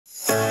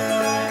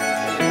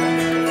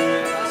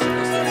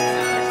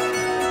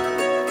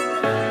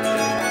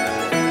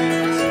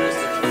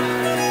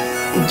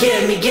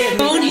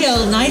Bone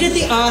Hill Night at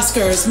the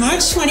Oscars,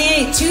 March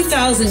 28,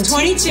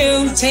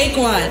 2022. Take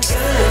one.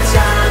 Good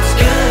times,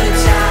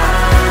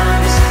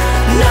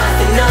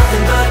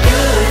 nothing but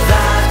good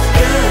vibes,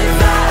 good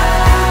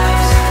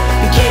vibes.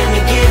 Give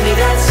me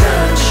that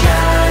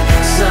sunshine,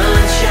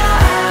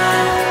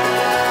 sunshine.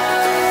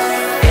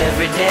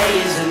 Every day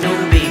is a new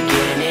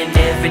beginning,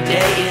 every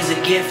day is a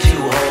gift to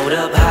hold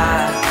up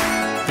high.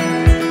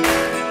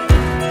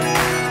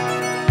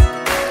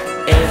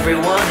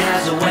 Everyone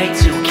has a way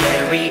to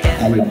carry.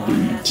 I love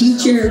being a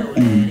teacher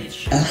and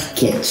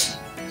kids.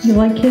 You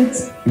like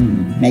kids?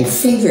 My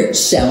favorite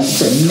sound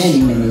for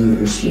many, many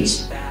years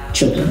was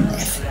children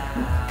laughing.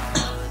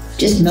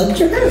 Just melt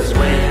your heart.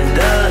 When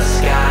the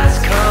skies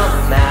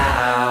come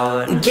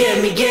out,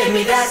 give me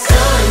that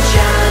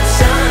sunshine,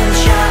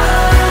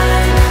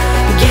 sunshine.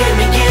 Give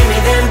me them.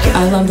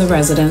 I love the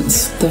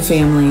residents, the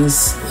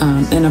families,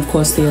 and of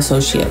course the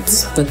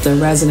associates, but the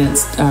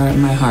residents are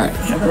in my heart. We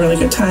have a really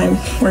good time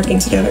working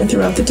together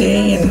throughout the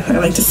day, and I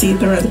like to see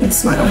the residents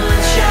smile.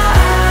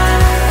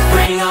 Sunshine,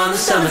 bring on the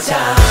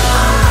summertime.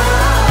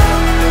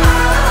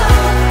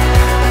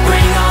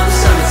 Bring on the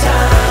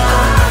summertime.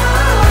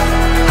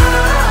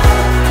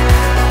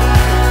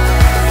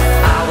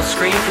 I will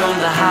scream from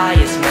the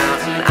highest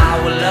mountain. I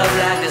will love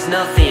like there's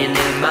nothing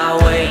in my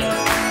way.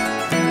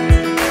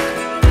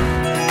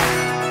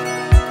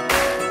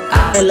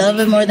 I love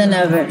it more than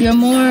ever. You're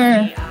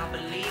more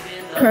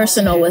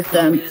personal with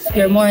them.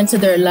 You're more into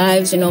their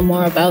lives, you know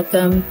more about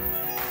them.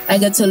 I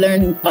get to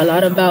learn a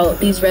lot about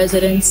these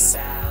residents,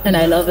 and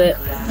I love it.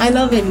 I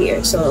love it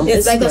here, so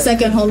it's like a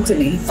second home to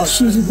me. Oh,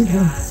 she's a good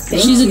one.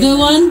 She's a good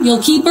one?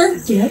 You'll keep her?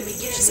 Yep.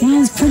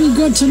 Sounds pretty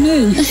good to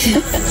me. Give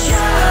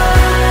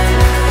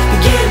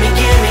me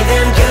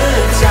them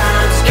good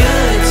times,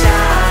 good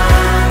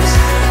times.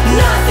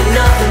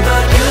 Nothing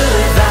but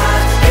good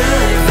vibes,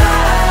 good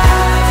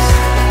vibes.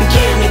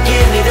 Give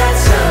me that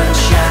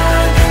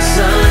sunshine,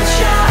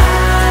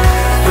 sunshine.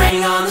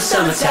 Bring on the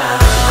summertime.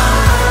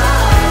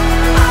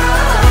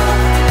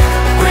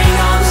 Bring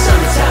on the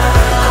summertime.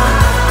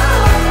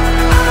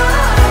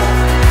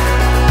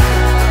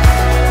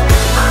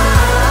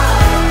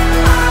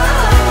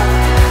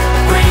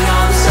 Bring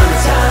on the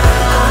summertime.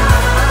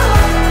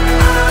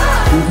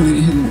 I'm going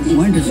to have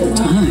wonderful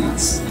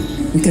times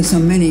because so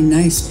many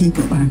nice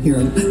people are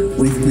here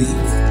with me.